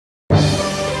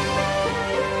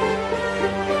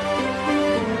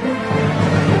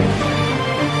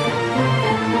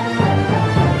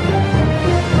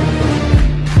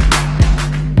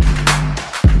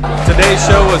Today's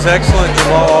show was excellent.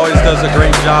 Jamahl always does a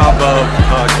great job of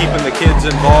keeping the kids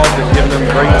involved and giving them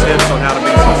great tips on how to be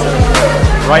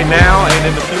successful right now and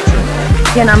in the future.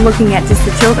 Again, I'm looking at just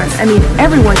the children. I mean,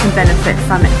 everyone can benefit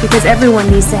from it because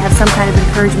everyone needs to have some kind of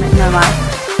encouragement in their life.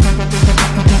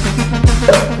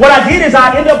 What I did is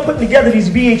I ended up putting together these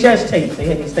VHS tapes. They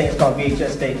had these things called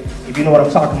VHS tapes. If you know what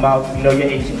I'm talking about, you know your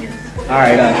age here. All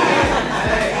right.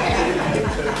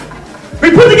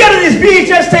 We put together these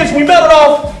VHS tapes, we mailed it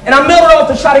off, and I mailed it off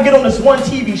to try to get on this one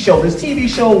TV show. This TV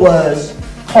show was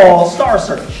called Star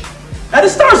Search. Now,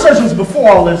 this Star Search was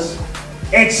before all this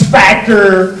X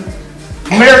Factor,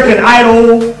 American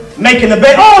Idol, Making the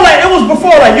Band, all that. It was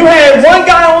before that. You had one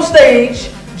guy on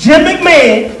stage, Jim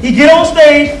McMahon. He get on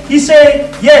stage, he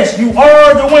said, yes, you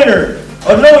are the winner.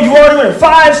 Or no, you are the winner.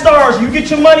 5 stars, you get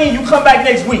your money, and you come back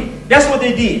next week. That's what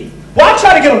they did. Well, I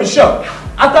tried to get on the show.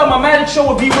 I thought my magic show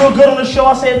would be real good on the show.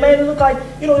 I said, man, it looked like,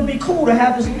 you know, it'd be cool to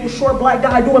have this little short black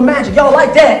guy doing magic. Y'all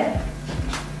like that?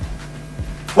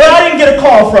 Well, I didn't get a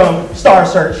call from Star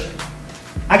Search.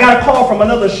 I got a call from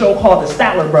another show called the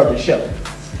Statler Brothers Show.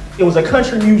 It was a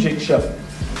country music show.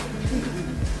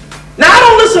 Now, I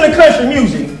don't listen to country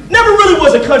music. Never really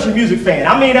was a country music fan.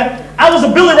 I mean, I was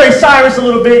a Billy Ray Cyrus a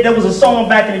little bit. There was a song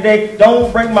back in the day,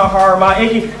 Don't Break My Heart, My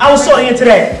Achy. I was sort of into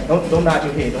that. Don't nod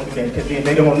your head, don't do that, because then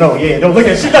they don't know. Yeah, don't look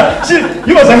at it.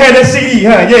 You must have had that CD,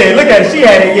 huh? Yeah, look at it, she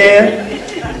had it, yeah.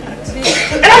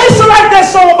 And I used to like that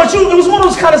song, but it was one of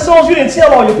those kind of songs you didn't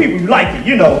tell all your people you liked it,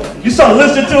 you know. You started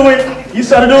listening to it, you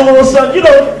started doing a little something, you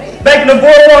know. Back in the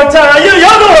boardwalk time, y'all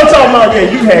know what I'm talking about. Yeah,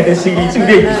 you had this CD too,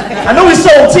 didn't you? I know we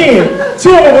sold 10.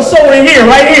 2 of them were sold in here,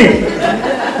 right here.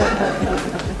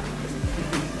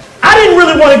 I didn't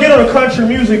really want to get on a country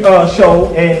music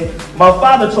show, and my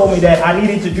father told me that I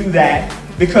needed to do that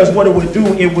because what it would do,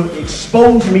 it would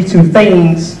expose me to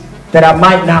things that I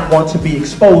might not want to be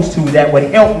exposed to that would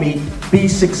help me be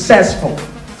successful.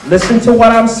 Listen to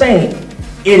what I'm saying.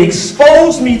 It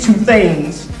exposed me to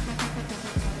things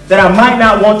that I might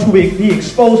not want to be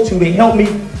exposed to help me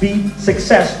be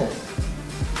successful.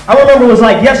 I remember it was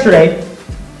like yesterday,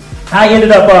 I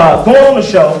ended up going on the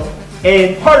show,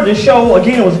 and part of the show,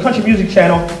 again, it was a country music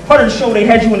channel, part of the show they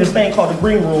had you in this thing called the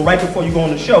green room right before you go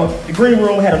on the show. The green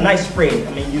room had a nice spread.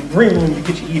 I mean, your green room, you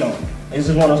get your eat on. This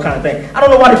is one of those kind of things. I don't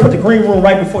know why they put the green room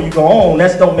right before you go on.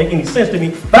 That don't make any sense to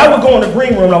me. But I would go in the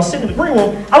green room, and I was sitting in the green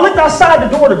room. I looked outside the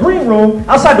door of the green room,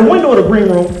 outside the window of the green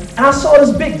room, and I saw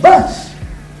this big bus.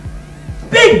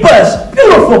 Big bus,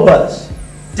 beautiful bus,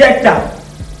 decked out.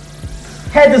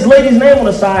 Had this lady's name on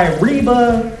the side,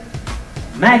 Reba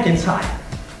McEntire.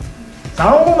 So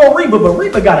I don't know Reba, but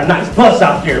Reba got a nice bus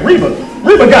out there. Reba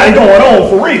got it going on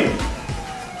for real.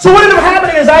 So what ended up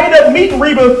happening is I ended up meeting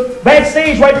Reba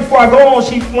backstage right before I go on.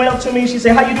 She went up to me, she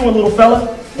said, how you doing, little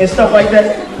fella? And stuff like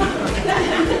that.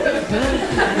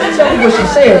 Tell me what she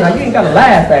said. Now you ain't gotta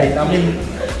laugh at it. I mean,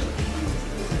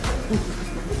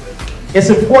 it's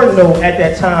important though at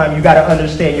that time you gotta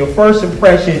understand your first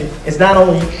impression is not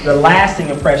only the lasting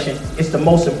impression, it's the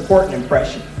most important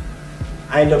impression.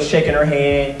 I ended up shaking her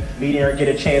hand, meeting her, get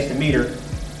a chance to meet her.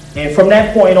 And from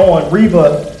that point on,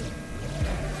 Reba...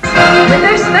 With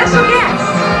their special guest.